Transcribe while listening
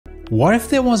What if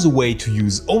there was a way to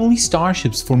use only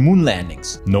Starships for moon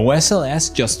landings? No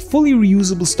SLS, just fully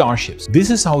reusable Starships. This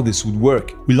is how this would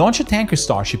work. We launch a tanker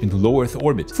Starship into low Earth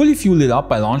orbit, fully fuel it up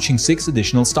by launching 6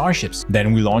 additional Starships.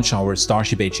 Then we launch our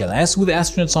Starship HLS with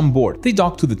astronauts on board. They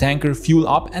dock to the tanker, fuel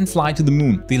up and fly to the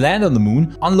moon. They land on the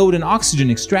moon, unload an oxygen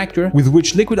extractor with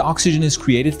which liquid oxygen is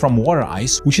created from water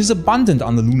ice, which is abundant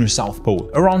on the lunar south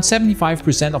pole. Around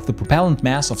 75% of the propellant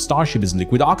mass of Starship is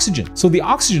liquid oxygen, so the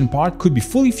oxygen part could be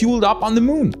fully fueled up on the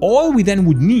moon. All we then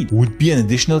would need would be an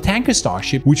additional tanker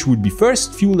Starship, which would be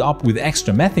first fueled up with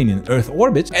extra methane in Earth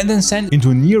orbit and then sent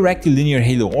into a near rectilinear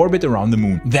halo orbit around the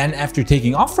moon. Then after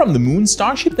taking off from the moon,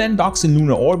 Starship then docks in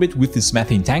lunar orbit with this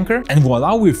methane tanker, and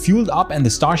voila, we're fueled up and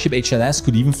the Starship HLS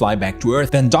could even fly back to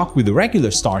Earth, then dock with the regular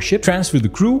Starship, transfer the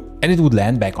crew, and it would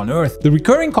land back on Earth. The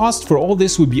recurring cost for all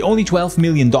this would be only $12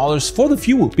 million for the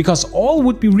fuel, because all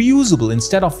would be reusable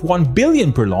instead of $1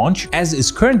 billion per launch as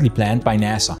is currently planned by NASA.